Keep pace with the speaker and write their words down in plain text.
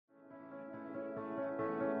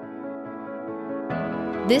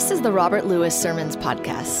This is the Robert Lewis Sermons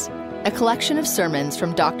Podcast, a collection of sermons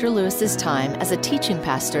from Dr. Lewis's time as a teaching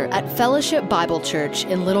pastor at Fellowship Bible Church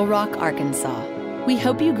in Little Rock, Arkansas. We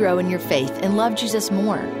hope you grow in your faith and love Jesus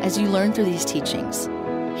more as you learn through these teachings.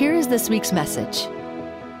 Here is this week's message.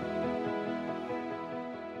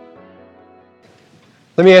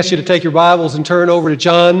 Let me ask you to take your Bibles and turn over to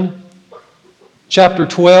John chapter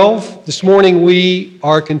 12. This morning we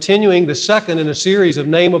are continuing the second in a series of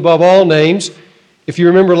Name Above All Names. If you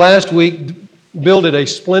remember last week, Bill did a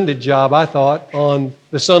splendid job, I thought, on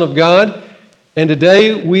the Son of God. And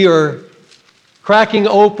today we are cracking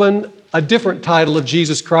open a different title of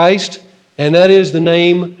Jesus Christ, and that is the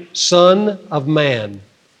name Son of Man.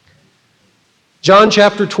 John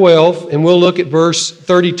chapter 12, and we'll look at verse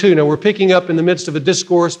 32. Now we're picking up in the midst of a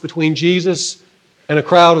discourse between Jesus and a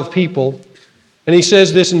crowd of people. And he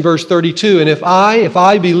says this in verse 32, "And if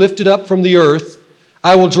I be lifted up from the earth,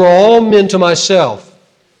 I will draw all men to myself."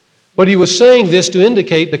 But he was saying this to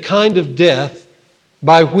indicate the kind of death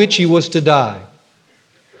by which he was to die.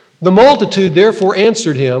 The multitude therefore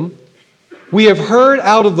answered him, "We have heard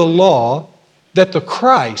out of the law that the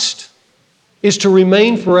Christ is to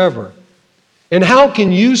remain forever. And how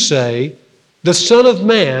can you say the Son of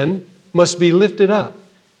Man must be lifted up?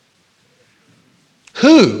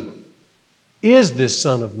 Who is this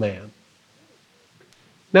Son of Man?"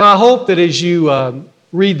 Now I hope that as you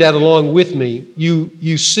read that along with me,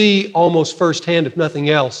 you see almost firsthand, if nothing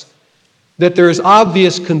else, that there is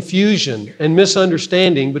obvious confusion and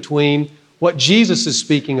misunderstanding between what Jesus is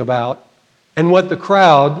speaking about and what the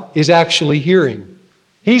crowd is actually hearing.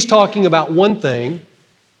 He's talking about one thing,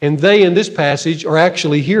 and they in this passage are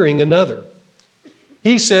actually hearing another.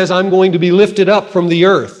 He says, "I'm going to be lifted up from the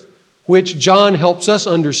earth," which John helps us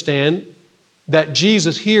understand that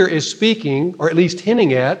Jesus here is speaking, or at least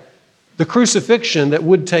hinting at, the crucifixion that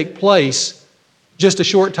would take place just a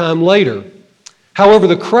short time later. However,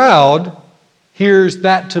 the crowd hears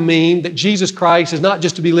that to mean that Jesus Christ is not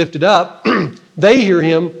just to be lifted up. They hear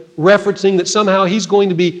him referencing that somehow he's going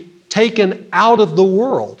to be taken out of the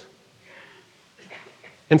world.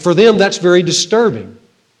 And for them, that's very disturbing.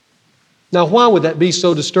 Now, why would that be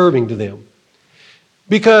so disturbing to them?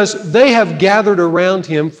 Because they have gathered around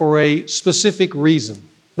him for a specific reason.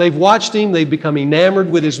 They've watched him, they've become enamored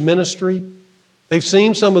with his ministry, they've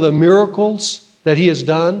seen some of the miracles that he has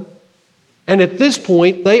done, and at this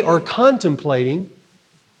point they are contemplating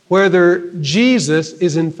whether Jesus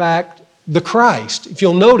is in fact the Christ. If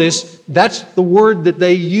you'll notice, that's the word that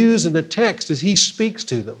they use in the text as he speaks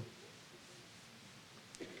to them.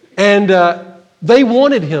 And they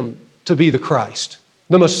wanted him to be the Christ,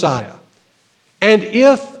 the Messiah. And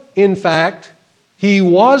if, in fact, he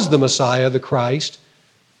was the Messiah, the Christ,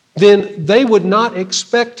 then they would not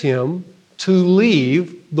expect him to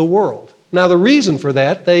leave the world. Now, the reason for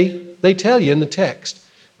that, they tell you in the text.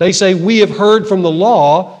 They say, "We have heard from the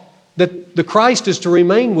law that the Christ is to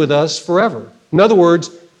remain with us forever." In other words,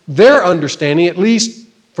 their understanding, at least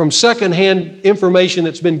from secondhand information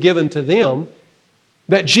that's been given to them,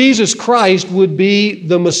 that Jesus Christ would be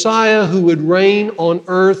the Messiah who would reign on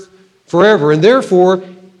earth forever. And therefore,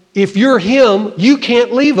 if you're him, you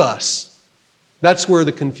can't leave us. That's where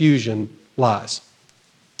the confusion lies.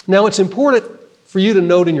 Now, it's important for you to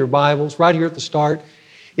note in your Bibles, right here at the start,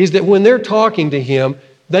 is that when they're talking to him,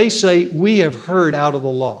 they say, "We have heard out of the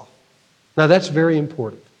law." Now, that's very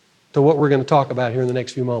important to what we're going to talk about here in the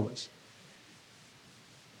next few moments.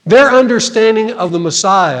 Their understanding of the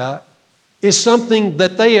Messiah is something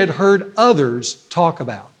that they had heard others talk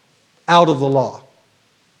about out of the law.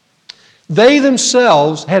 They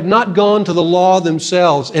themselves had not gone to the law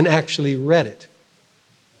themselves and actually read it.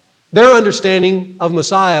 Their understanding of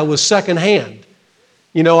Messiah was secondhand.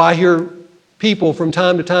 You know, I hear people from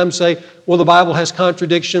time to time say, "Well, the Bible has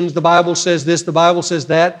contradictions, the Bible says this, the Bible says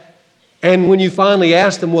that." And when you finally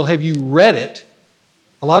ask them, "Well, have you read it?"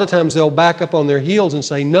 a lot of times they'll back up on their heels and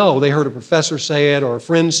say, "No, they heard a professor say it or a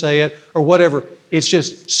friend say it or whatever." It's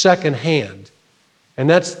just secondhand. And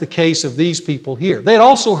that's the case of these people here. They had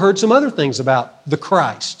also heard some other things about the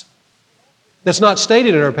Christ. That's not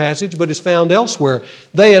stated in our passage, but is found elsewhere.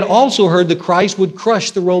 They had also heard the Christ would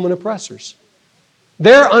crush the Roman oppressors.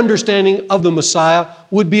 Their understanding of the Messiah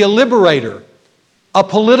would be a liberator, a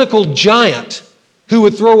political giant who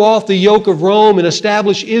would throw off the yoke of Rome and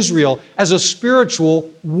establish Israel as a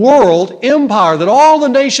spiritual world empire that all the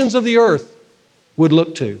nations of the earth would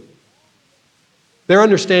look to. Their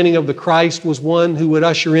understanding of the Christ was one who would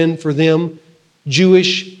usher in for them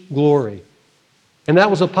Jewish glory. And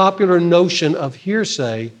that was a popular notion of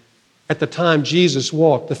hearsay at the time Jesus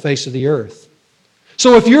walked the face of the earth.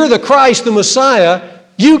 So if you're the Christ, the Messiah,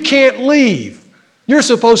 you can't leave. You're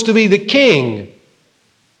supposed to be the king.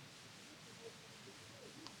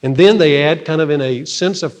 And then they add, kind of in a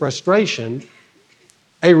sense of frustration,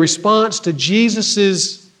 a response to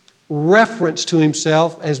Jesus' reference to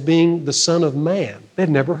himself as being the Son of Man. They'd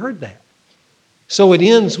never heard that. So it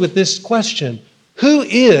ends with this question: who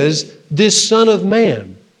is this Son of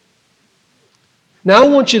Man? Now I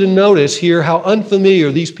want you to notice here how unfamiliar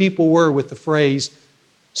these people were with the phrase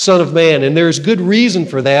Son of Man. And there's good reason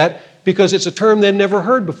for that, because it's a term they'd never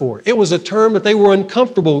heard before. It was a term that they were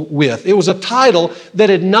uncomfortable with. It was a title that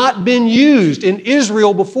had not been used in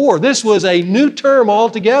Israel before. This was a new term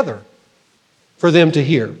altogether for them to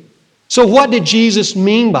hear. So what did Jesus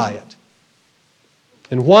mean by it?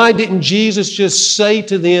 And why didn't Jesus just say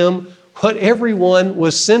to them what everyone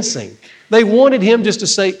was sensing? They wanted him just to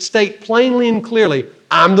state plainly and clearly,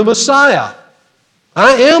 I'm the Messiah.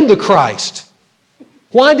 I am the Christ.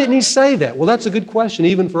 Why didn't he say that? Well, that's a good question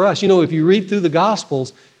even for us. You know, if you read through the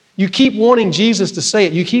Gospels, you keep wanting Jesus to say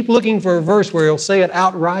it. You keep looking for a verse where he'll say it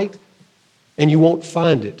outright, and you won't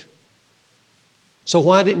find it. So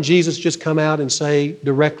why didn't Jesus just come out and say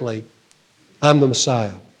directly, I'm the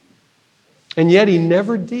Messiah? And yet he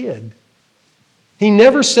never did. He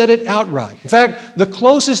never said it outright. In fact, the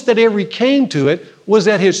closest that ever he came to it was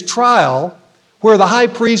at his trial, where the high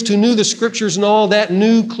priest who knew the Scriptures and all that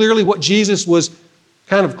knew clearly what Jesus was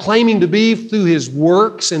kind of claiming to be through his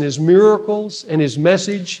works and his miracles and his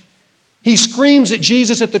message. He screams at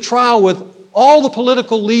Jesus at the trial with all the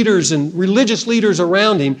political leaders and religious leaders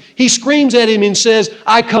around him. He screams at him and says,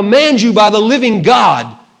 I command you by the living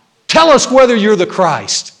God, tell us whether you're the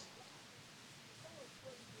Christ.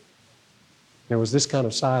 There was this kind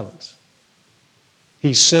of silence.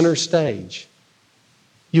 He's center stage.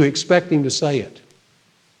 You expect him to say it.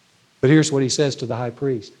 But here's what he says to the high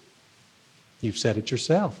priest. You've said it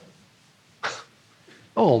yourself.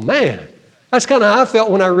 Oh, man. That's kind of how I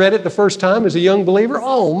felt when I read it the first time as a young believer.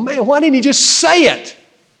 Oh, man, why didn't he just say it?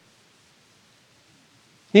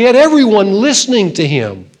 He had everyone listening to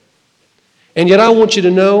him. And yet I want you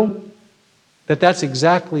to know that that's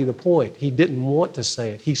exactly the point. He didn't want to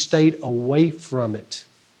say it. He stayed away from it.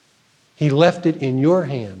 He left it in your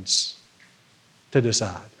hands to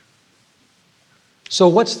decide. So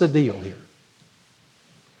what's the deal here?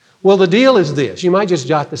 Well, the deal is this. You might just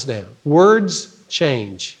jot this down. Words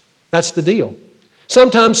change. That's the deal.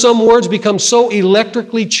 Sometimes some words become so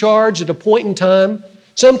electrically charged at a point in time.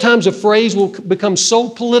 Sometimes a phrase will become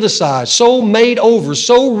so politicized, so made over,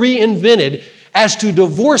 so reinvented as to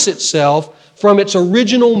divorce itself from its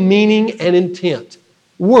original meaning and intent.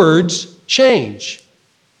 Words change.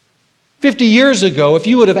 50 years ago, if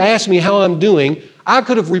you would have asked me how I'm doing, I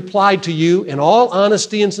could have replied to you in all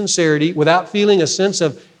honesty and sincerity without feeling a sense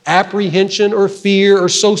of apprehension or fear or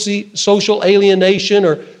social alienation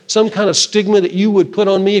or some kind of stigma that you would put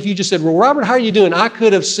on me. If you just said, well, Robert, how are you doing? I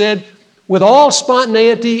could have said with all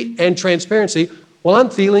spontaneity and transparency, well, I'm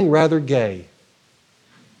feeling rather gay.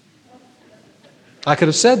 I could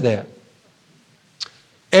have said that.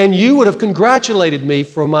 And you would have congratulated me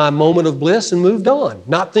for my moment of bliss and moved on,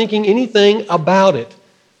 not thinking anything about it.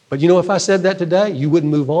 But you know, if I said that today, you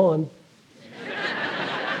wouldn't move on.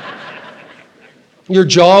 Your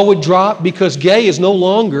jaw would drop because gay is no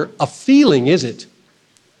longer a feeling, is it?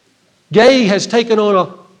 Gay has taken on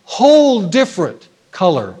a whole different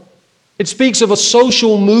color. It speaks of a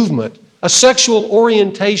social movement, a sexual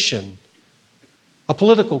orientation, a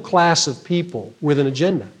political class of people with an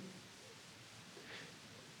agenda.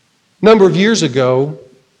 A number of years ago,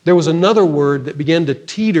 there was another word that began to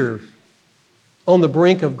teeter on the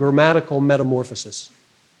brink of grammatical metamorphosis.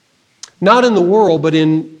 Not in the world, but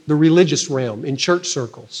in the religious realm, in church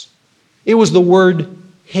circles. It was the word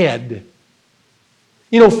head.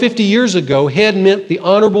 You know, 50 years ago, head meant the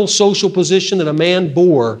honorable social position that a man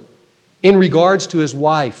bore in regards to his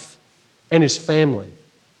wife and his family.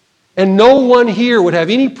 And no one here would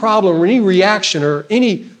have any problem or any reaction or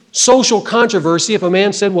any social controversy if a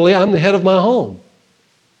man said, well, yeah, I'm the head of my home.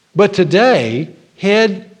 But today,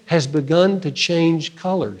 head has begun to change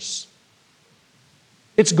colors.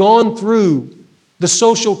 It's gone through the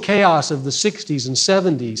social chaos of the 60s and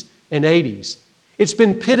 70s and 80s. It's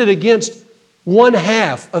been pitted against one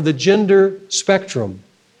half of the gender spectrum.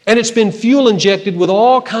 And it's been fuel injected with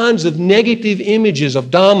all kinds of negative images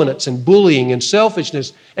of dominance and bullying and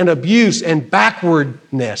selfishness and abuse and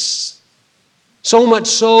backwardness. So much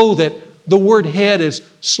so that the word head has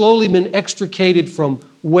slowly been extricated from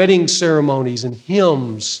wedding ceremonies and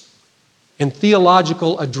hymns and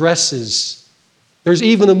theological addresses. There's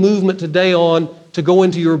even a movement today on to go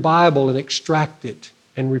into your Bible and extract it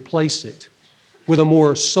and replace it with a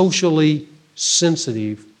more socially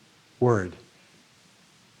sensitive word.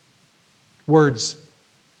 words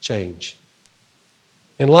change.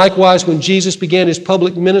 And likewise, when Jesus began his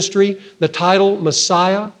public ministry, the title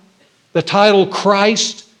Messiah, the title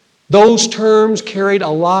Christ, those terms carried a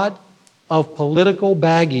lot of political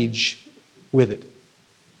baggage with it.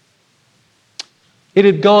 It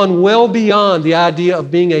had gone well beyond the idea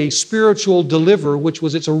of being a spiritual deliverer, which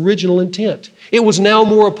was its original intent. It was now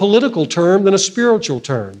more a political term than a spiritual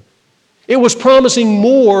term. It was promising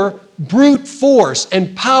more brute force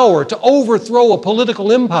and power to overthrow a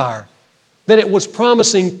political empire than it was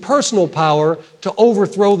promising personal power to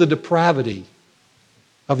overthrow the depravity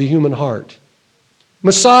of the human heart.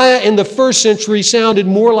 Messiah in the first century sounded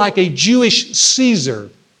more like a Jewish Caesar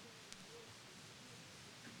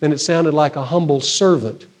than it sounded like a humble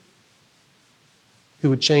servant who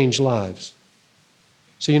would change lives.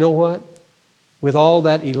 So you know what? With all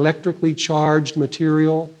that electrically charged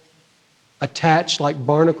material attached like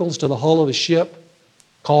barnacles to the hull of a ship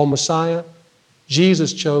called Messiah,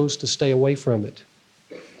 Jesus chose to stay away from it,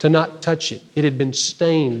 to not touch it. It had been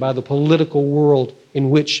stained by the political world in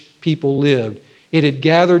which people lived. It had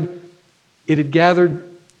gathered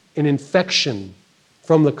an infection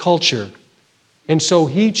from the culture. And so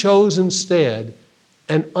he chose instead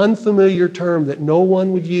an unfamiliar term that no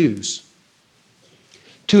one would use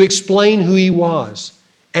to explain who he was.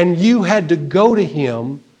 And you had to go to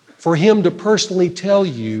him for him to personally tell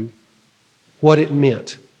you what it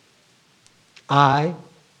meant. I'm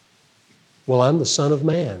the Son of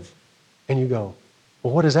Man. And you go,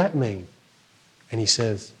 well, what does that mean? And he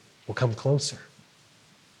says, well, come closer,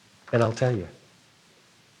 and I'll tell you.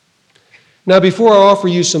 Now, before I offer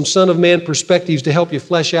you some Son of Man perspectives to help you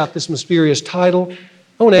flesh out this mysterious title,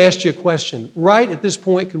 I want to ask you a question. Right at this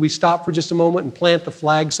point, could we stop for just a moment and plant the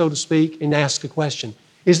flag, so to speak, and ask a question?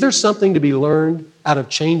 Is there something to be learned out of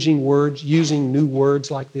changing words, using new words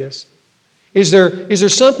like this? Is there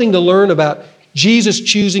something to learn about Jesus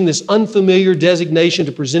choosing this unfamiliar designation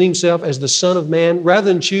to present himself as the Son of Man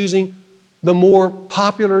rather than choosing the more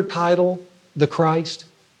popular title, the Christ?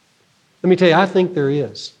 Let me tell you, I think there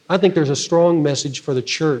is. I think there's a strong message for the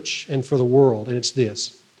church and for the world, and it's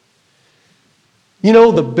this. You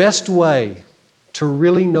know, the best way to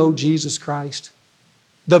really know Jesus Christ,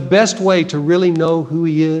 the best way to really know who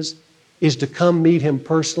he is to come meet him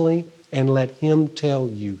personally and let him tell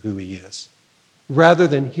you who he is, rather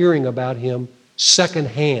than hearing about him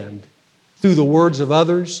secondhand through the words of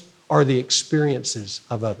others or the experiences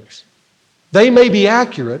of others. They may be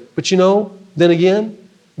accurate, but you know, then again,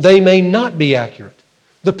 they may not be accurate.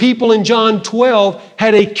 The people in John 12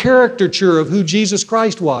 had a caricature of who Jesus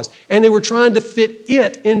Christ was, and they were trying to fit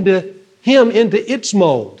into its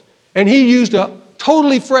mold. And he used a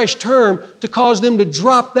totally fresh term to cause them to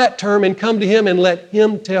drop that term and come to him and let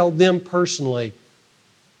him tell them personally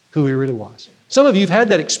who he really was. Some of you have had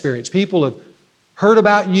that experience. People have heard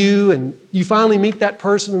about you, and you finally meet that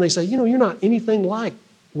person, and they say, you know, you're not anything like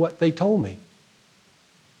what they told me.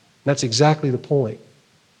 That's exactly the point.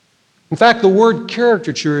 In fact, the word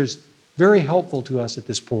caricature is very helpful to us at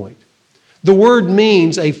this point. The word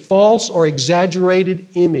means a false or exaggerated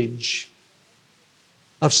image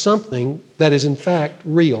of something that is in fact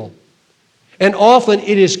real. And often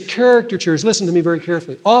it is caricatures, listen to me very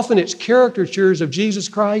carefully, often it's caricatures of Jesus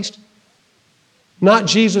Christ, not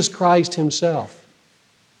Jesus Christ himself,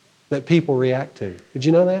 that people react to. Did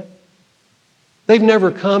you know that? They've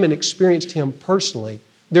never come and experienced him personally.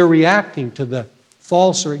 They're reacting to the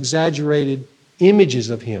false or exaggerated images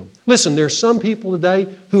of him. Listen, there are some people today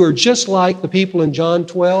who are just like the people in John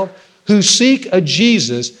 12 who seek a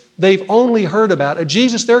Jesus they've only heard about, a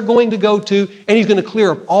Jesus they're going to go to, and he's going to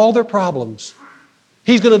clear up all their problems.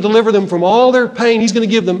 He's going to deliver them from all their pain. He's going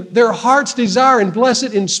to give them their heart's desire and bless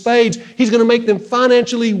it in spades. He's going to make them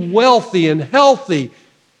financially wealthy and healthy.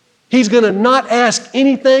 He's going to not ask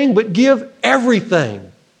anything but give everything.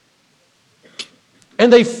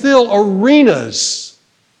 And they fill arenas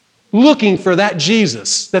looking for that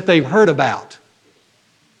Jesus that they've heard about.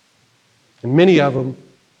 And many of them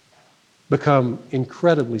become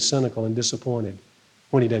incredibly cynical and disappointed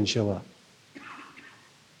when he doesn't show up.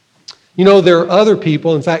 You know, there are other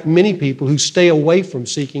people, in fact, many people who stay away from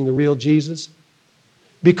seeking the real Jesus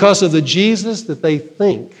because of the Jesus that they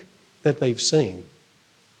think that they've seen.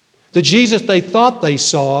 The Jesus they thought they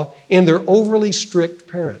saw in their overly strict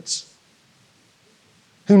parents,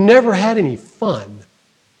 who never had any fun,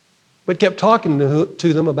 but kept talking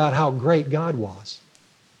to them about how great God was.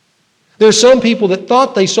 There are some people that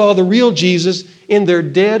thought they saw the real Jesus in their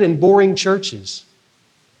dead and boring churches.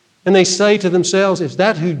 And they say to themselves, if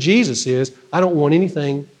that's who Jesus is, I don't want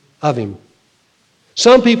anything of him.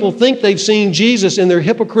 Some people think they've seen Jesus in their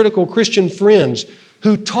hypocritical Christian friends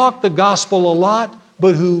who talked the gospel a lot,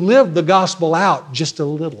 but who lived the gospel out just a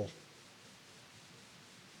little.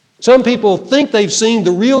 Some people think they've seen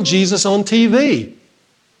the real Jesus on TV.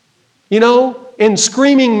 And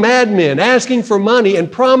screaming madmen, asking for money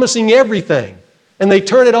and promising everything. And they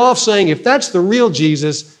turn it off saying, if that's the real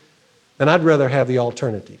Jesus, then I'd rather have the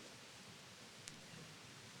alternative.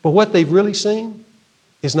 But what they've really seen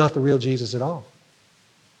is not the real Jesus at all.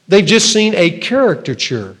 They've just seen a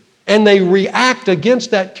caricature, and they react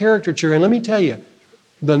against that caricature. And let me tell you,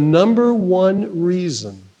 the number one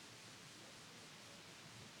reason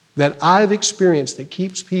that I've experienced that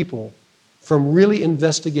keeps people from really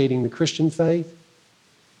investigating the Christian faith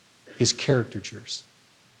is caricatures.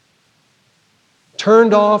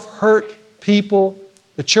 Turned off, hurt people,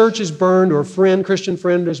 the church is burned, or a Christian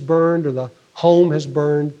friend is burned, or the home has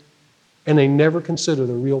burned, and they never consider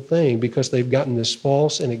the real thing because they've gotten this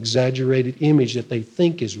false and exaggerated image that they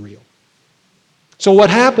think is real. So what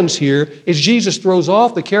happens here is Jesus throws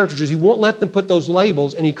off the caricatures. He won't let them put those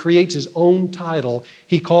labels, and He creates His own title.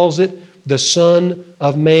 He calls it the Son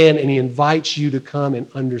of Man, and He invites you to come and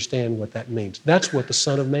understand what that means. That's what the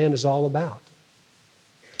Son of Man is all about.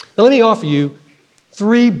 Now let me offer you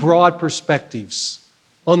 3 broad perspectives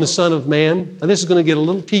on the Son of Man. Now this is going to get a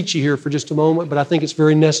little teachy here for just a moment, but I think it's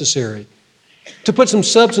very necessary to put some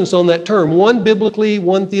substance on that term. One biblically,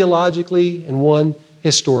 one theologically, and one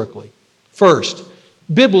historically. First,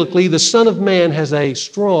 biblically, the Son of Man has a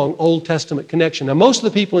strong Old Testament connection. Now most of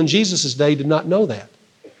the people in Jesus' day did not know that,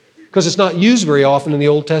 because it's not used very often in the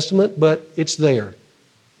Old Testament, but it's there.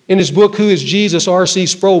 In his book, Who is Jesus?, R.C.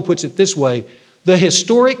 Sproul puts it this way: the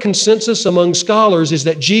historic consensus among scholars is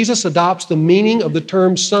that Jesus adopts the meaning of the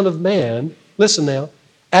term Son of Man, listen now,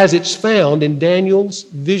 as it's found in Daniel's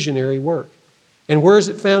visionary work. And where is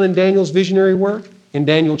it found in Daniel's visionary work? In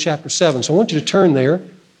Daniel chapter 7. So I want you to turn there,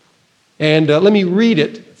 and let me read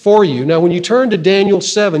it for you. Now, when you turn to Daniel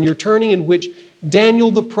 7, you're turning in which Daniel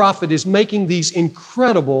the prophet is making these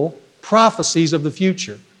incredible prophecies of the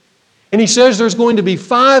future. And he says there's going to be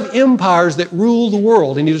 5 empires that rule the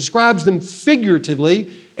world, and he describes them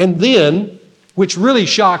figuratively, and then, which really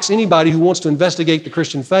shocks anybody who wants to investigate the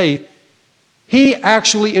Christian faith, he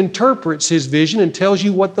actually interprets his vision and tells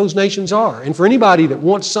you what those nations are. And for anybody that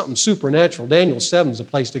wants something supernatural, Daniel 7 is a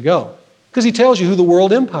place to go, because he tells you who the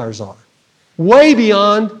world empires are, way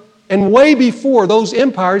beyond and way before those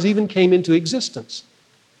empires even came into existence.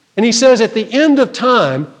 And he says at the end of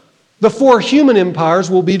time, the 4 human empires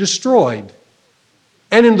will be destroyed.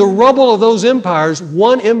 And in the rubble of those empires,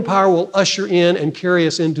 one empire will usher in and carry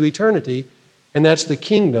us into eternity, and that's the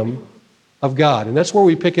kingdom of God. And that's where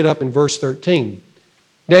we pick it up in verse 13.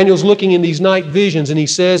 Daniel's looking in these night visions, and he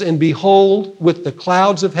says, and behold, with the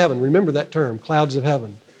clouds of heaven, remember that term, clouds of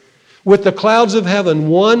heaven, with the clouds of heaven,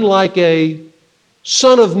 one like a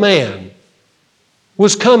Son of Man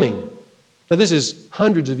was coming. Now this is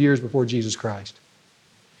hundreds of years before Jesus Christ.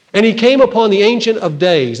 And He came upon the Ancient of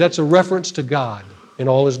Days, that's a reference to God in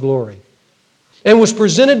all His glory, and was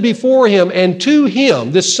presented before Him, and to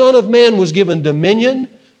Him, this Son of Man, was given dominion,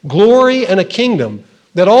 glory, and a kingdom,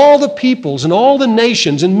 that all the peoples and all the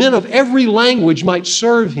nations and men of every language might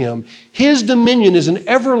serve Him. His dominion is an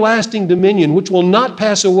everlasting dominion which will not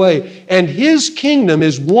pass away, and His kingdom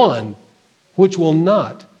is one which will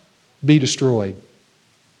not be destroyed.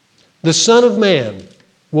 The Son of Man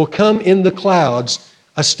will come in the clouds,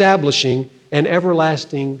 establishing an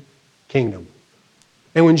everlasting kingdom.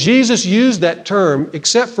 And when Jesus used that term,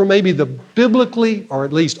 except for maybe the biblically, or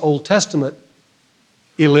at least Old Testament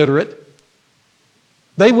illiterate,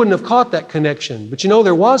 they wouldn't have caught that connection. But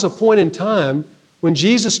there was a point in time when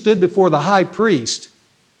Jesus stood before the high priest,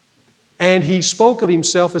 and He spoke of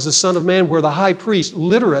Himself as the Son of Man, where the high priest,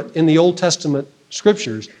 literate in the Old Testament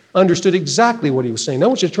scriptures, understood exactly what He was saying. Now I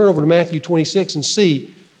want you to turn over to Matthew 26 and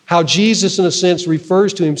see how Jesus, in a sense,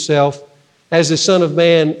 refers to Himself as the Son of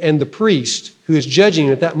Man, and the priest who is judging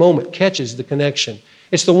Him at that moment catches the connection.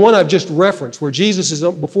 It's the one I've just referenced, where Jesus is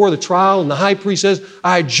before the trial, and the high priest says,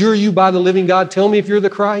 I adjure you by the living God, tell me if you're the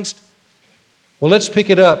Christ. Well, let's pick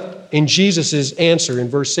it up in Jesus' answer in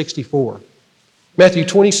verse 64. Matthew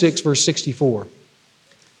 26, verse 64.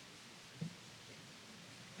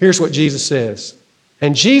 Here's what Jesus says.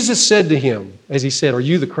 And Jesus said to him, as He said, are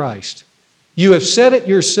you the Christ? You have said it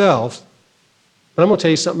yourself, but I'm going to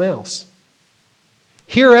tell you something else.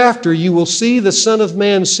 Hereafter you will see the Son of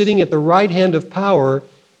Man sitting at the right hand of power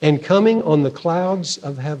and coming on the clouds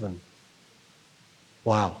of heaven.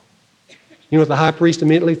 Wow. You know what the high priest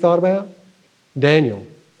immediately thought about? Daniel,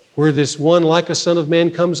 where this one like a Son of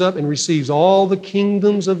Man comes up and receives all the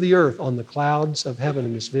kingdoms of the earth on the clouds of heaven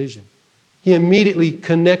in this vision. He immediately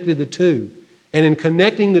connected the two. And in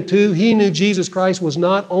connecting the two, he knew Jesus Christ was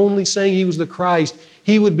not only saying he was the Christ,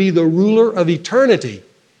 he would be the ruler of eternity.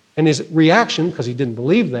 And his reaction, because he didn't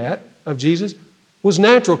believe that of Jesus, was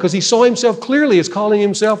natural because he saw himself clearly as calling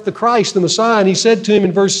himself the Christ, the Messiah. And he said to him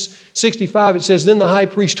in verse 65, it says, "Then the high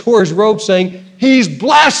priest tore his robe, saying, 'He's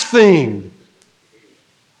blasphemed.'"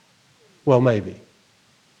 Well, maybe.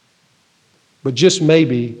 But just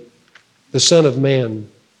maybe the Son of Man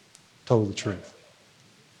told the truth.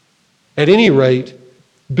 At any rate,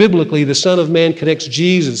 biblically, the Son of Man connects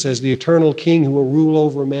Jesus as the eternal King who will rule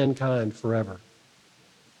over mankind forever.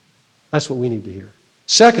 That's what we need to hear.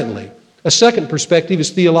 Secondly, a second perspective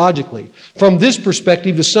is theologically. From this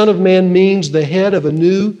perspective, the Son of Man means the head of a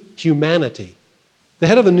new humanity. The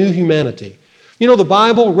head of a new humanity. You know, the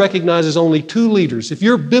Bible recognizes only two leaders. If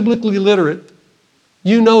you're biblically literate,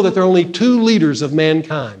 you know that there are only two leaders of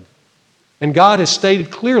mankind. And God has stated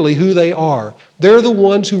clearly who they are. They're the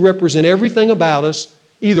ones who represent everything about us,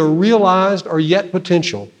 either realized or yet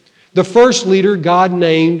potential. The first leader God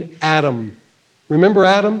named Adam. Remember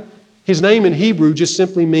Adam? His name in Hebrew just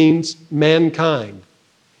simply means mankind.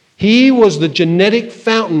 He was the genetic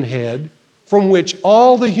fountainhead from which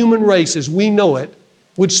all the human race as we know it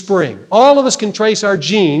would spring. All of us can trace our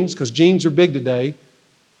genes, because genes are big today,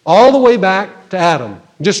 all the way back to Adam.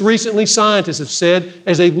 Just recently, scientists have said,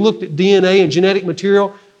 as they've looked at DNA and genetic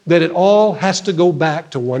material, that it all has to go back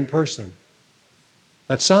to one person.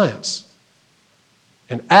 That's science.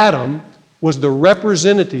 And Adam was the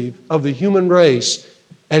representative of the human race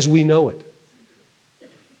as we know it.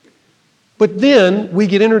 But then we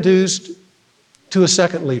get introduced to a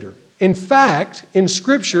second leader. In fact, in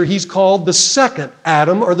Scripture, he's called the second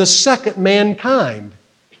Adam or the second mankind.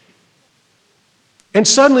 And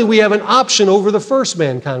suddenly we have an option over the first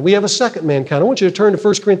mankind. We have a second mankind. I want you to turn to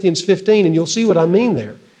 1 Corinthians 15 and you'll see what I mean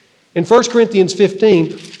there. In 1 Corinthians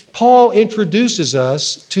 15, Paul introduces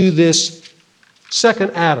us to this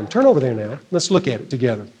second Adam. Turn over there now. Let's look at it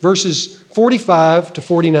together. Verses 45 to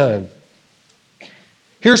 49.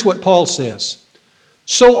 Here's what Paul says.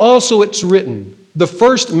 "So also it's written, the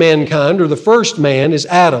first mankind or the first man is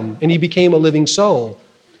Adam, and he became a living soul.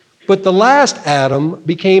 But the last Adam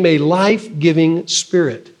became a life-giving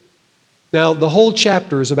spirit." Now, the whole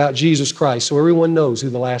chapter is about Jesus Christ, so everyone knows who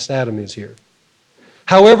the last Adam is here.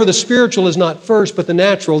 "However, the spiritual is not first, but the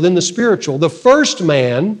natural, then the spiritual. The first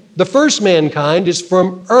mankind is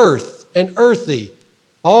from earth and earthy,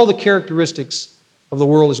 all the characteristics of the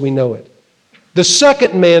world as we know it. The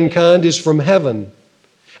second mankind is from heaven.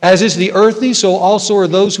 As is the earthy, so also are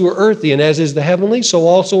those who are earthy, and as is the heavenly, so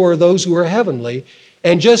also are those who are heavenly.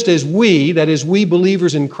 And just as we, that is we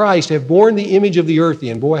believers in Christ, have borne the image of the earthy,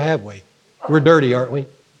 and boy have we. We're dirty, aren't we?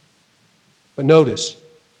 But notice,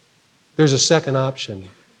 there's a second option.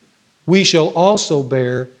 We shall also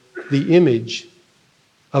bear the image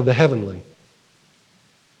of the heavenly.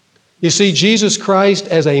 You see, Jesus Christ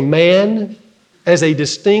as a man, as a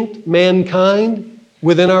distinct mankind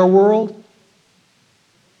within our world,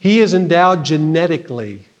 he is endowed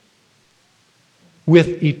genetically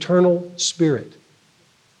with eternal spirit.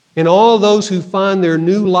 And all those who find their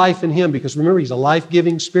new life in him, because remember, he's a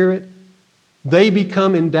life-giving spirit, they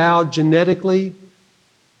become endowed genetically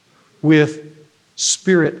with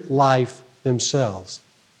spirit life themselves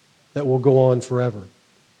that will go on forever.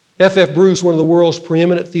 F.F. Bruce, one of the world's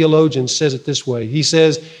preeminent theologians, says it this way. He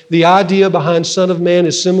says, "The idea behind Son of Man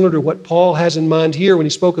is similar to what Paul has in mind here when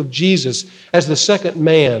he spoke of Jesus as the second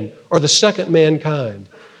man or the second mankind.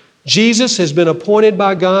 Jesus has been appointed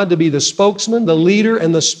by God to be the spokesman, the leader,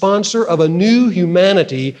 and the sponsor of a new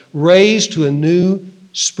humanity raised to a new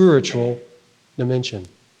spiritual dimension."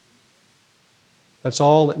 That's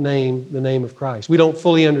all that the name of Christ. We don't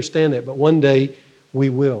fully understand that, but one day we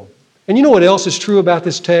will. And you know what else is true about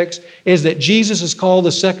this text? Is that Jesus is called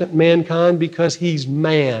the second mankind because he's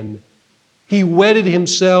man. He wedded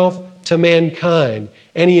himself to mankind,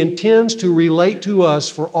 and he intends to relate to us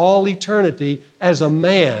for all eternity as a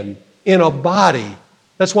man in a body.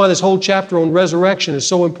 That's why this whole chapter on resurrection is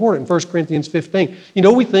so important in 1 Corinthians 15. You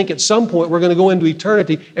know, we think at some point we're going to go into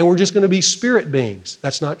eternity and we're just going to be spirit beings.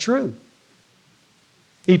 That's not true.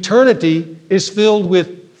 Eternity is filled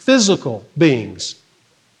with physical beings.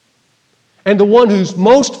 And the one who's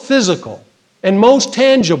most physical and most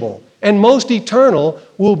tangible and most eternal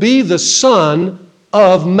will be the Son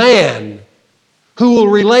of Man, who will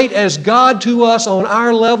relate as God to us on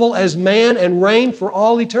our level as man and reign for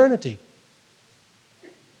all eternity.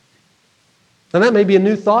 Now that may be a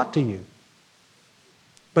new thought to you,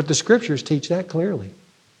 but the Scriptures teach that clearly.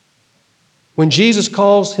 When Jesus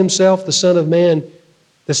calls himself the Son of Man,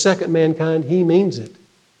 the second mankind, he means it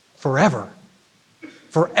forever.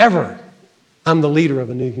 Forever. I'm the leader of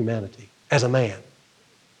a new humanity as a man.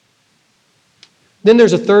 Then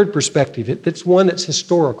there's a third perspective. It's one that's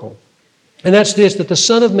historical. And that's this, that the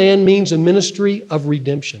Son of Man means a ministry of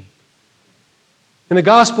redemption. In the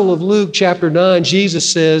Gospel of Luke, chapter 9, Jesus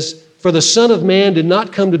says, "For the Son of Man did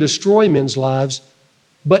not come to destroy men's lives,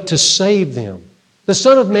 but to save them." The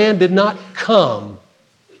Son of Man did not come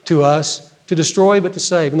to us to destroy, but to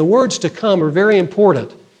save. And the words "to come" are very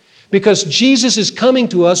important because Jesus' coming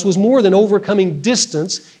to us was more than overcoming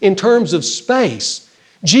distance in terms of space.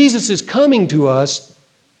 Jesus' coming to us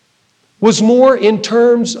was more in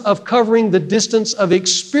terms of covering the distance of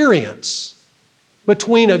experience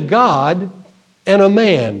between a God and a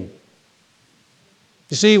man.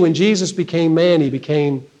 You see, when Jesus became man, He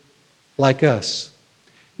became like us.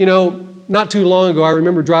 You know, not too long ago, I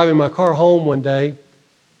remember driving my car home one day,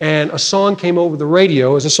 and a song came over the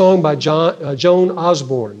radio. It was a song by Joan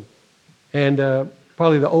Osborne. And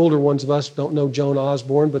probably the older ones of us don't know Joan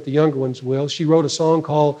Osborne, but the younger ones will. She wrote a song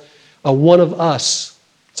called "One of Us."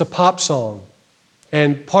 It's a pop song.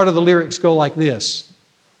 And part of the lyrics go like this: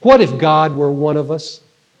 "What if God were one of us?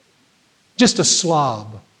 Just a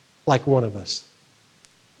slob like one of us.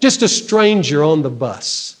 Just a stranger on the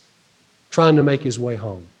bus trying to make his way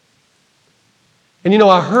home." And you know,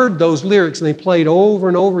 I heard those lyrics and they played over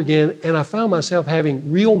and over again, and I found myself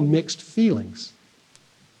having real mixed feelings.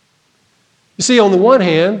 You see, on the one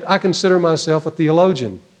hand, I consider myself a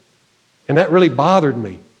theologian, and that really bothered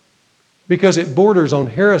me because it borders on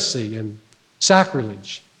heresy and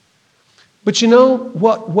sacrilege. But you know,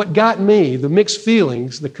 what got me, the mixed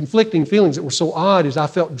feelings, the conflicting feelings that were so odd, is I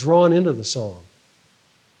felt drawn into the song.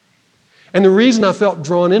 And the reason I felt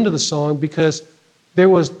drawn into the song because there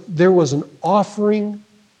was an offering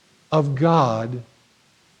of God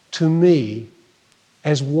to me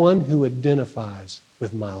as one who identifies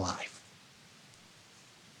with my life.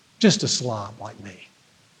 Just a slob like me.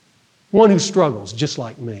 One who struggles just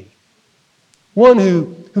like me. One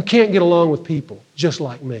who can't get along with people just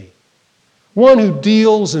like me. One who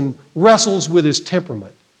deals and wrestles with his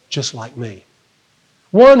temperament just like me.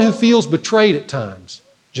 One who feels betrayed at times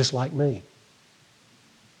just like me.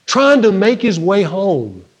 Trying to make his way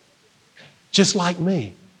home just like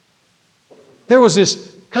me. There was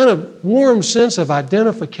this kind of warm sense of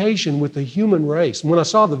identification with the human race. And when I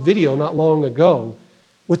saw the video not long ago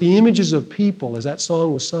with the images of people as that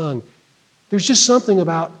song was sung, there's just something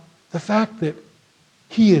about the fact that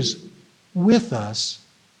He is with us,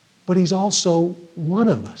 but He's also one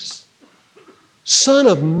of us. Son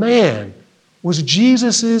of Man was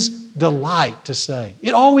Jesus' delight to say.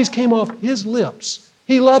 It always came off His lips.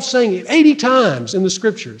 He loved saying it 80 times in the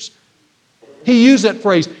Scriptures. He used that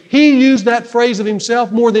phrase. He used that phrase of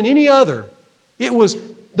Himself more than any other. It was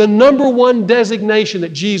the number one designation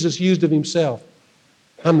that Jesus used of Himself.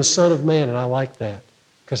 I'm the Son of Man, and I like that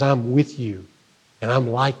because I'm with you and I'm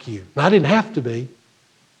like you. And I didn't have to be.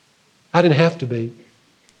 I didn't have to be.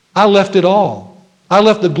 I left it all. I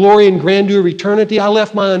left the glory and grandeur of eternity. I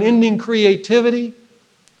left my unending creativity.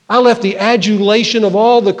 I left the adulation of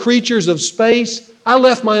all the creatures of space. I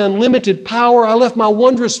left my unlimited power. I left my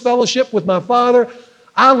wondrous fellowship with my Father.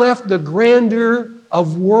 I left the grandeur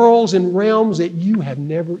of worlds and realms that you have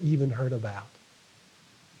never even heard about.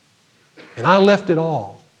 And I left it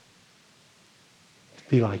all to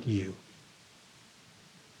be like you.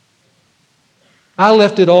 I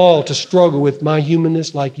left it all to struggle with my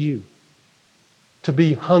humanness like you, to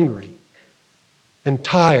be hungry and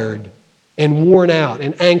tired and worn out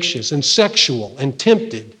and anxious and sexual and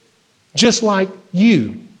tempted, just like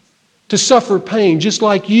you, to suffer pain just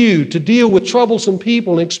like you, to deal with troublesome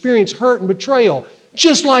people and experience hurt and betrayal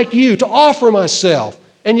just like you, to offer myself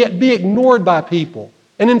and yet be ignored by people,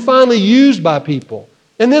 and then finally used by people,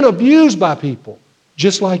 and then abused by people,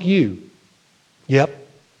 just like you. Yep.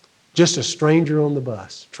 Just a stranger on the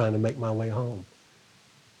bus trying to make my way home.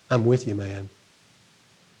 I'm with you, man,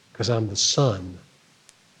 because I'm the Son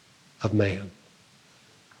of Man.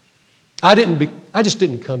 I just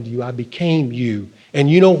didn't come to you. I became you. And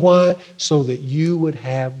you know why? So that you would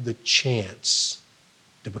have the chance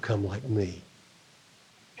to become like me.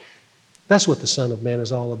 That's what the Son of Man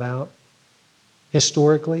is all about.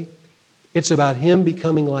 Historically, it's about Him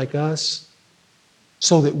becoming like us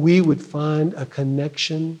so that we would find a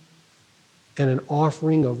connection and an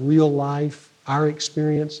offering of real life, our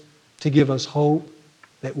experience, to give us hope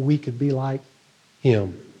that we could be like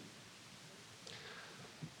Him.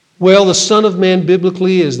 Well, the Son of Man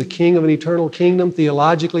biblically is the King of an eternal kingdom.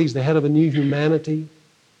 Theologically, He's the head of a new humanity.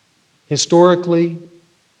 Historically,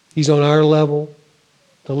 He's on our level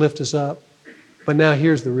to lift us up. But now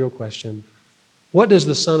here's the real question. What does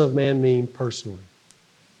the Son of Man mean personally?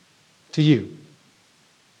 to you?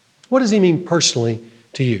 What does he mean personally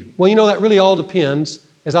to you? Well, that really all depends.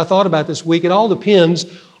 As I thought about this week, it all depends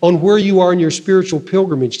on where you are in your spiritual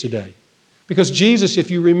pilgrimage today. Because Jesus,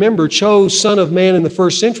 if you remember, chose Son of Man in the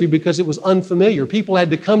first century because it was unfamiliar. People had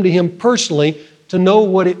to come to him personally to know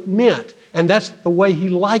what it meant. And that's the way he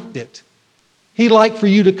liked it. He liked for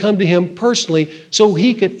you to come to him personally so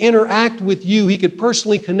he could interact with you, he could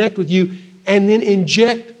personally connect with you, and then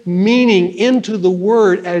inject meaning into the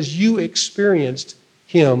Word as you experienced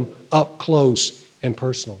him up close and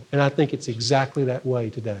personal. And I think it's exactly that way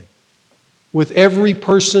today with every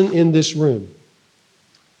person in this room.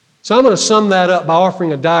 So I'm going to sum that up by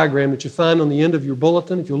offering a diagram that you find on the end of your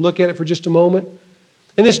bulletin, if you'll look at it for just a moment.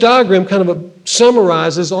 And this diagram kind of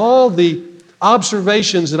summarizes all the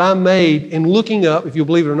observations that I made in looking up, if you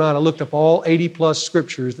believe it or not, I looked up all 80 plus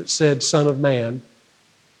scriptures that said Son of Man.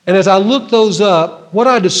 And as I looked those up, what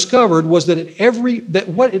I discovered was that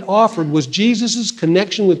what it offered was Jesus'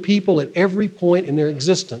 connection with people at every point in their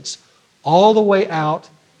existence, all the way out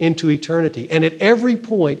into eternity. And at every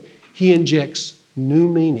point, he injects new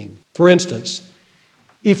meaning. For instance,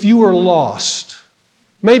 if you are lost,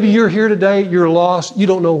 maybe you're here today, you're lost, you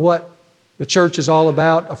don't know what the church is all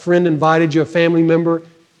about. A friend invited you, a family member,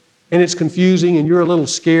 and it's confusing and you're a little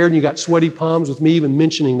scared and you got sweaty palms with me even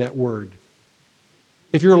mentioning that word.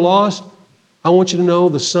 If you're lost, I want you to know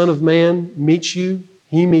the Son of Man meets you,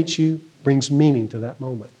 he meets you, brings meaning to that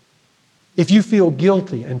moment. If you feel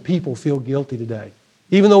guilty, and people feel guilty today,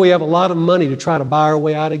 even though we have a lot of money to try to buy our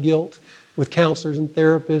way out of guilt with counselors and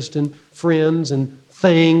therapists and friends and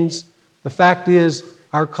things, the fact is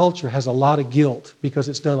our culture has a lot of guilt because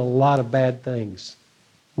it's done a lot of bad things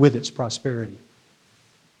with its prosperity.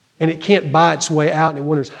 And it can't buy its way out, and it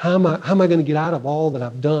wonders, how am I going to get out of all that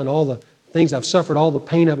I've done, all the things I've suffered, all the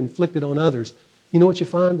pain I've inflicted on others? You know what you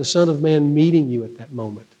find? The Son of Man meeting you at that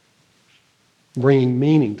moment, bringing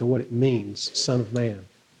meaning to what it means, Son of Man.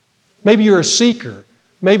 Maybe you're a seeker.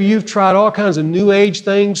 Maybe you've tried all kinds of New Age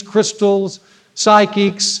things, crystals,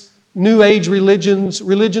 psychics, New Age religions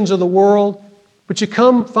of the world, but you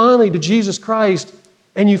come finally to Jesus Christ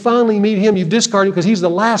and you finally meet him. You've discarded him because he's the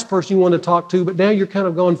last person you want to talk to, but now you're kind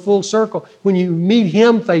of going full circle. When you meet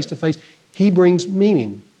him face to face, he brings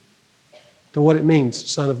meaning to what it means,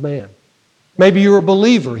 Son of Man. Maybe you're a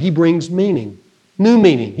believer. He brings meaning, new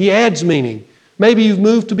meaning. He adds meaning. Maybe you've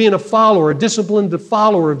moved to being a follower, a disciplined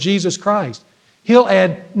follower of Jesus Christ. He'll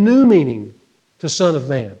add new meaning to Son of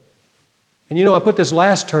Man. And I put this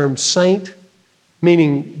last term, saint,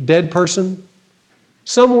 meaning dead person.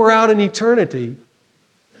 Somewhere out in eternity,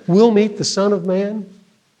 we'll meet the Son of Man,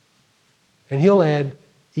 and he'll add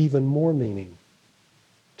even more meaning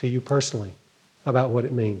to you personally about what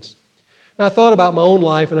it means. And I thought about my own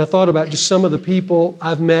life, and I thought about just some of the people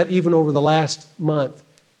I've met even over the last month.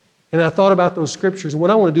 And I thought about those scriptures, and what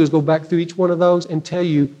I want to do is go back through each one of those and tell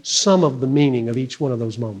you some of the meaning of each one of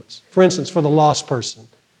those moments. For instance, for the lost person.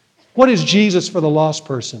 What is Jesus for the lost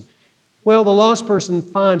person? Well, the lost person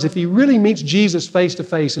finds if he really meets Jesus face to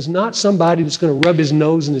face, is not somebody that's going to rub his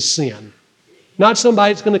nose in his sin, not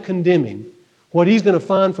somebody that's going to condemn him. What he's going to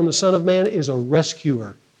find from the Son of Man is a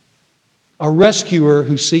rescuer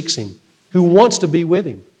who seeks him, who wants to be with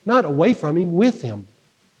him, not away from him, with him.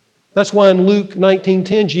 That's why in Luke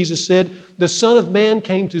 19:10, Jesus said, the Son of Man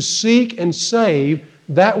came to seek and save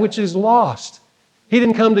that which is lost. He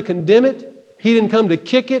didn't come to condemn it. He didn't come to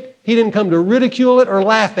kick it. He didn't come to ridicule it or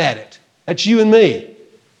laugh at it. That's you and me.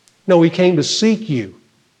 No, he came to seek you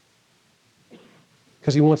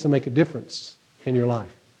because he wants to make a difference in your life.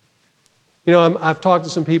 I've talked to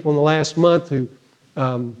some people in the last month who,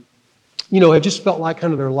 have just felt like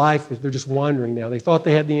kind of their life, they're just wandering now. They thought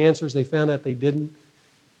they had the answers. They found out they didn't.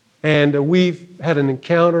 And we've had an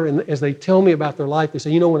encounter, and as they tell me about their life, they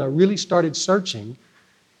say, when I really started searching,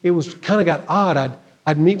 it was kind of got odd.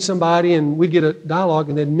 I'd meet somebody and we'd get a dialogue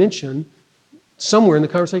and they'd mention somewhere in the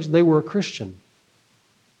conversation they were a Christian.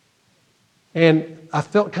 And I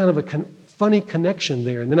felt kind of a funny connection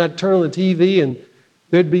there. And then I'd turn on the TV and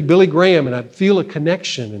there'd be Billy Graham and I'd feel a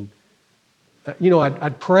connection. And,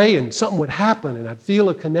 I'd pray and something would happen and I'd feel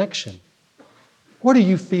a connection. What are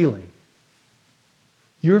you feeling?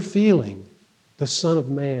 You're feeling the Son of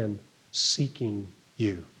Man seeking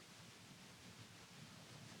you.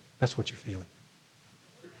 That's what you're feeling.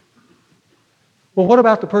 Well, what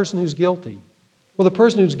about the person who's guilty? Well, the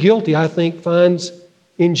person who's guilty, I think, finds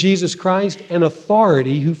in Jesus Christ an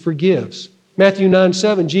authority who forgives. Matthew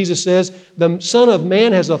 9:7, Jesus says, the Son of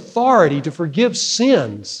Man has authority to forgive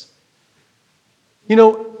sins.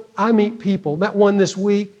 I meet people, met one this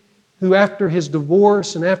week, who after his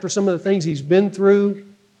divorce and after some of the things he's been through,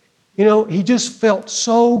 He just felt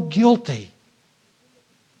so guilty.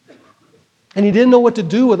 And he didn't know what to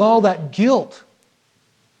do with all that guilt.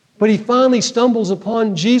 But he finally stumbles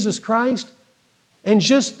upon Jesus Christ, and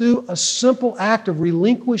just through a simple act of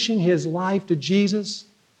relinquishing his life to Jesus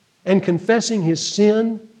and confessing his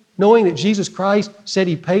sin, knowing that Jesus Christ said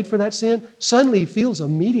he paid for that sin, suddenly he feels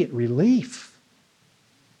immediate relief.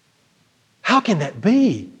 How can that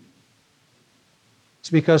be?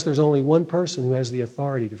 It's because there's only one person who has the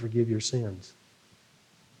authority to forgive your sins,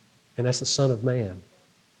 and that's the Son of Man.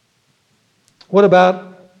 What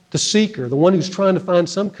about the seeker, the one who's trying to find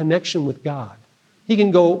some connection with God? He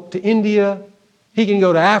can go to India, he can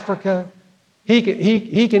go to Africa,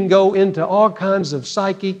 he can go into all kinds of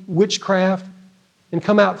psychic witchcraft and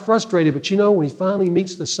come out frustrated. But when he finally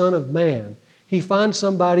meets the Son of Man, he finds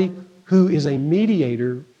somebody who is a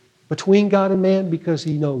mediator between God and man, because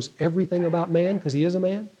he knows everything about man because he is a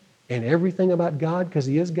man, and everything about God because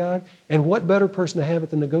he is God. And what better person to have at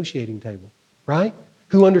the negotiating table, right?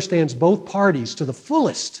 Who understands both parties to the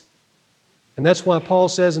fullest. And that's why Paul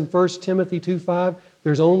says in 1 Timothy 2:5,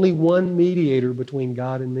 there's only one mediator between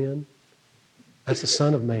God and men. That's the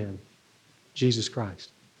Son of Man, Jesus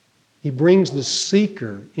Christ. He brings the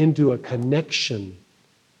seeker into a connection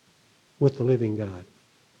with the living God.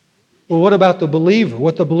 Well, what about the believer?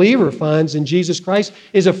 What the believer finds in Jesus Christ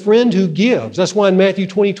is a friend who gives. That's why in Matthew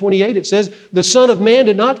 20:28 it says, the Son of Man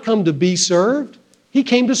did not come to be served. He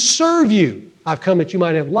came to serve you. I've come that you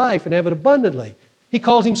might have life and have it abundantly. He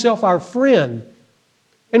calls himself our friend.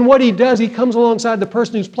 And what he does, he comes alongside the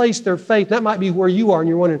person who's placed their faith. That might be where you are, and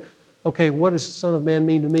you're wondering, okay, what does the Son of Man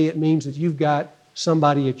mean to me? It means that you've got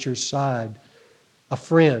somebody at your side, a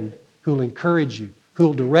friend who'll encourage you,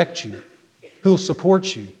 who'll direct you, who'll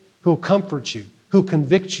support you, who'll comfort you, who'll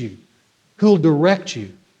convict you, who'll direct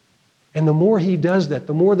you. And the more he does that,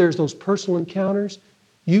 the more there's those personal encounters,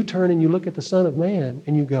 you turn and you look at the Son of Man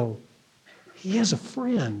and you go, he is a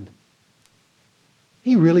friend.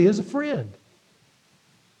 He really is a friend.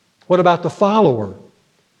 What about the follower?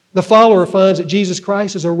 The follower finds that Jesus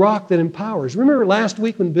Christ is a rock that empowers. Remember last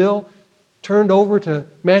week when Bill turned over to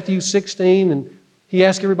Matthew 16 and he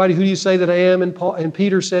asked everybody, who do you say that I am? And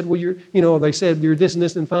Peter said, well, they said, you're this and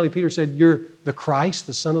this. And finally Peter said, you're the Christ,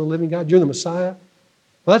 the Son of the living God. You're the Messiah.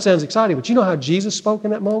 Well, that sounds exciting, but you know how Jesus spoke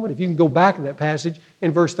in that moment? If you can go back in that passage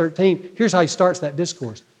in verse 13, here's how he starts that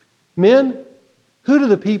discourse. Men, who do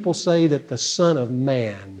the people say that the Son of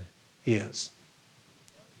Man is?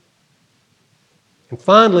 And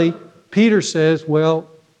finally, Peter says, well,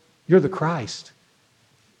 you're the Christ.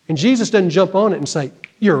 And Jesus doesn't jump on it and say,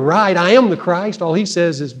 you're right, I am the Christ. All he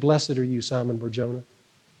says is, blessed are you, Simon Bar-Jonah.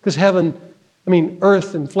 Because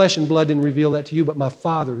earth and flesh and blood didn't reveal that to you, but my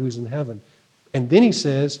Father who's in heaven. And then he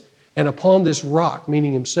says, and upon this rock,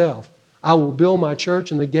 meaning himself, I will build my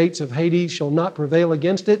church, and the gates of Hades shall not prevail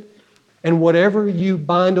against it. And whatever you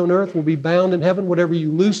bind on earth will be bound in heaven. Whatever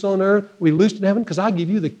you loose on earth will be loosed in heaven, because I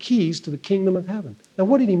give you the keys to the kingdom of heaven. Now,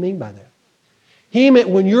 what did he mean by that? He meant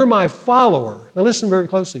when you're my follower, now listen very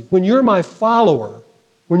closely, when you're my follower,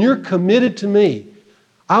 when you're committed to me,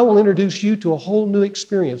 I will introduce you to a whole new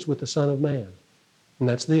experience with the Son of Man. And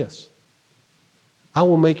that's this. I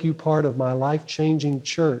will make you part of my life-changing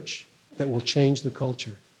church that will change the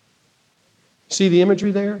culture. See the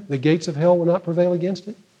imagery there? The gates of hell will not prevail against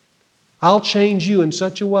it. I'll change you in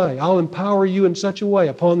such a way, I'll empower you in such a way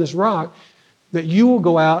upon this rock that you will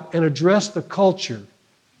go out and address the culture.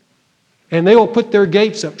 And they will put their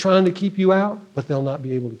gates up trying to keep you out, but they'll not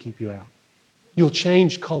be able to keep you out. You'll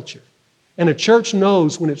change culture. And a church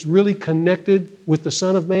knows when it's really connected with the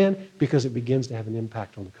Son of Man because it begins to have an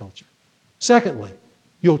impact on the culture. Secondly,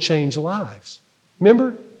 you'll change lives.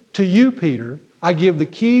 Remember, to you, Peter, I give the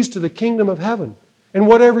keys to the kingdom of heaven. And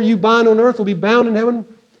whatever you bind on earth will be bound in heaven.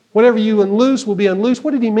 Whatever you unloose will be unloosed.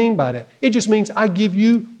 What did he mean by that? It just means I give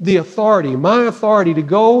you the authority, my authority to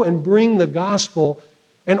go and bring the gospel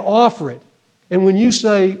and offer it. And when you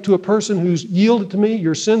say to a person who's yielded to me,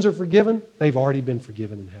 your sins are forgiven, they've already been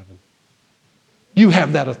forgiven in heaven. You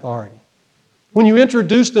have that authority. When you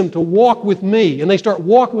introduce them to walk with me and they start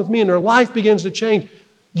walking with me and their life begins to change,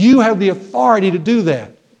 you have the authority to do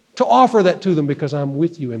that, to offer that to them because I'm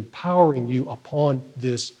with you, empowering you upon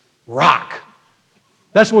this rock.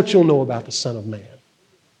 That's what you'll know about the Son of Man.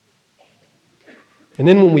 And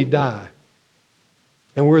then when we die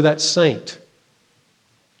and we're that saint,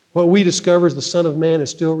 what we discover is the Son of Man is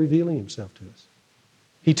still revealing himself to us.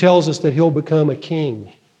 He tells us that he'll become a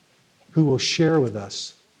king who will share with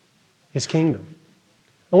us his kingdom.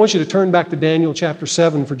 I want you to turn back to Daniel chapter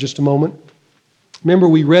 7 for just a moment. Remember,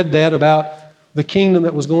 we read that about the kingdom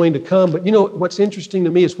that was going to come, but you know what's interesting to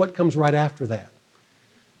me is what comes right after that.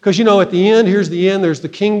 Because at the end, here's the end, there's the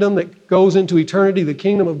kingdom that goes into eternity, the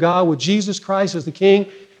kingdom of God with Jesus Christ as the king.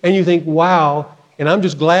 And you think, wow, and I'm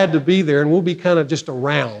just glad to be there, and we'll be kind of just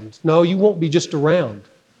around. No, you won't be just around.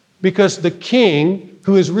 Because the king,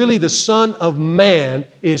 who is really the Son of Man,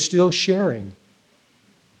 is still sharing.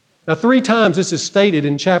 Now, 3 times this is stated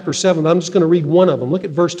in chapter 7. I'm just going to read one of them. Look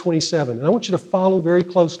at verse 27. And I want you to follow very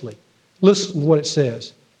closely. Listen to what it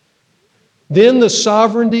says. Then the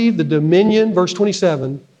sovereignty, the dominion, verse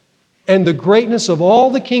 27, and the greatness of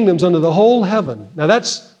all the kingdoms under the whole heaven. Now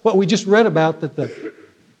that's what we just read about, that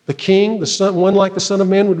the king, the son, one like the Son of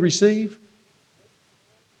Man would receive.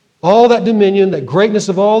 All that dominion, that greatness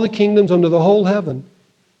of all the kingdoms under the whole heaven.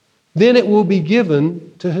 Then it will be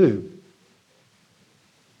given to who?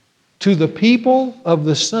 To the people of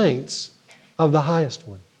the saints of the highest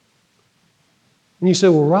one. And you say,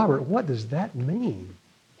 well, Robert, what does that mean?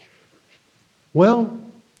 Well,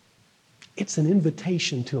 it's an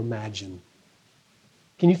invitation to imagine.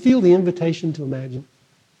 Can you feel the invitation to imagine?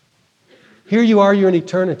 Here you are, you're in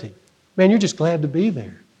eternity. Man, you're just glad to be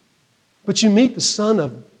there. But you meet the Son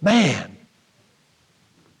of Man.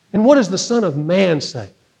 And what does the Son of Man say?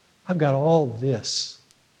 I've got all this.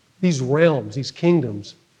 These realms, these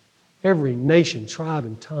kingdoms, every nation, tribe,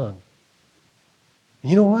 and tongue. And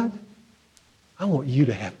you know what? I want you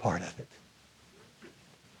to have part of it.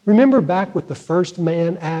 Remember back with the first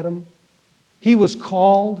man, Adam? He was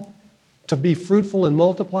called to be fruitful and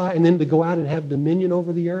multiply and then to go out and have dominion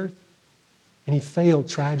over the earth. And he failed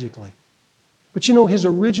tragically. But his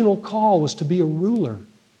original call was to be a ruler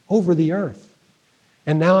over the earth.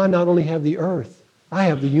 And now I not only have the earth, I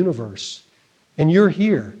have the universe. And you're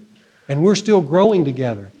here. And we're still growing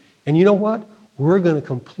together. And you know what? We're going to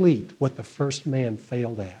complete what the first man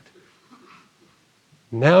failed at.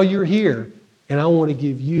 Now you're here, and I want to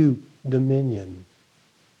give you dominion.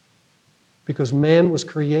 Because man was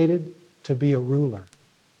created to be a ruler.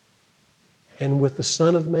 And with the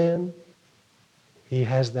Son of Man, he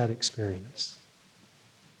has that experience.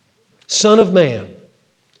 Son of Man.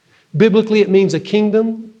 Biblically, it means a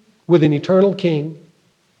kingdom with an eternal king.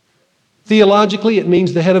 Theologically, it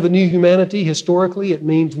means the head of a new humanity. Historically, it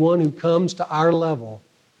means one who comes to our level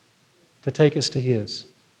to take us to his.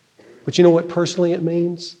 But you know what personally it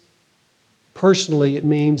means? Personally, it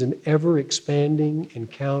means an ever-expanding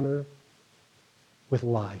encounter with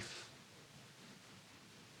life.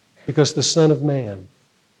 Because the Son of Man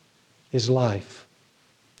is life.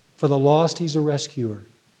 For the lost, he's a rescuer.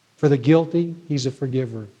 For the guilty, he's a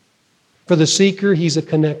forgiver. For the seeker, he's a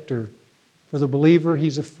connector. For the believer,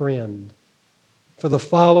 he's a friend. For the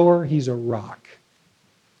follower, he's a rock.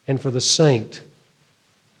 And for the saint,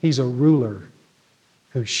 he's a ruler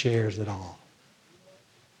who shares it all.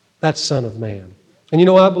 That's Son of Man. And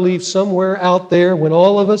I believe somewhere out there, when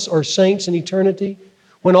all of us are saints in eternity,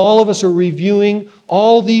 when all of us are reviewing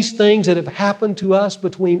all these things that have happened to us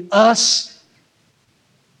between us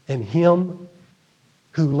and him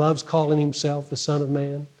who loves calling himself the Son of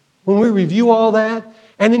Man, when we review all that,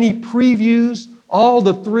 and then he previews all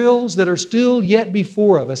the thrills that are still yet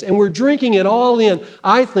before of us, and we're drinking it all in,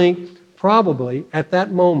 I think probably at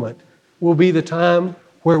that moment will be the time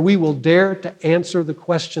where we will dare to answer the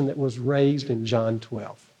question that was raised in John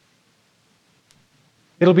 12.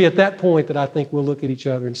 It'll be at that point that I think we'll look at each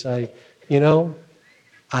other and say,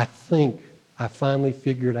 I think I finally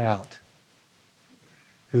figured out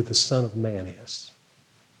who the Son of Man is.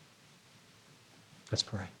 Let's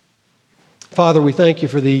pray. Father, we thank you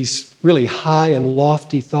for these really high and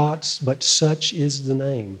lofty thoughts, but such is the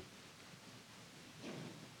name.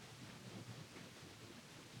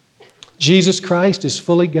 Jesus Christ is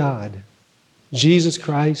fully God. Jesus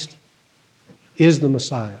Christ is the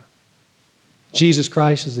Messiah. Jesus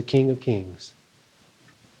Christ is the King of Kings.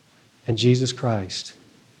 And Jesus Christ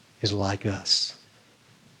is like us.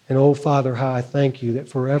 And oh, Father, how I thank you that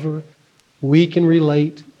forever we can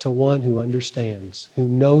relate to one who understands, who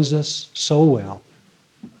knows us so well,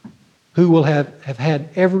 who will have had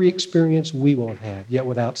every experience we will have had, yet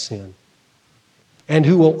without sin, and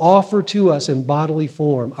who will offer to us in bodily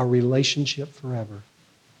form a relationship forever.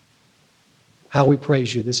 How we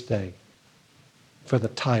praise you this day for the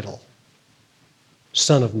title,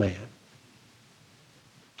 Son of Man.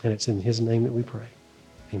 And it's in his name that we pray.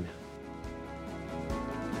 Amen.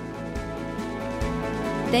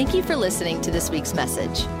 Thank you for listening to this week's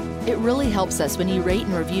message. It really helps us when you rate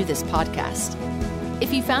and review this podcast.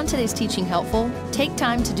 If you found today's teaching helpful, take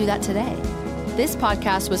time to do that today. This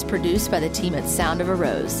podcast was produced by the team at Sound of a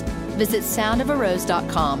Rose. Visit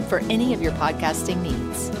soundofarose.com for any of your podcasting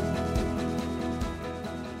needs.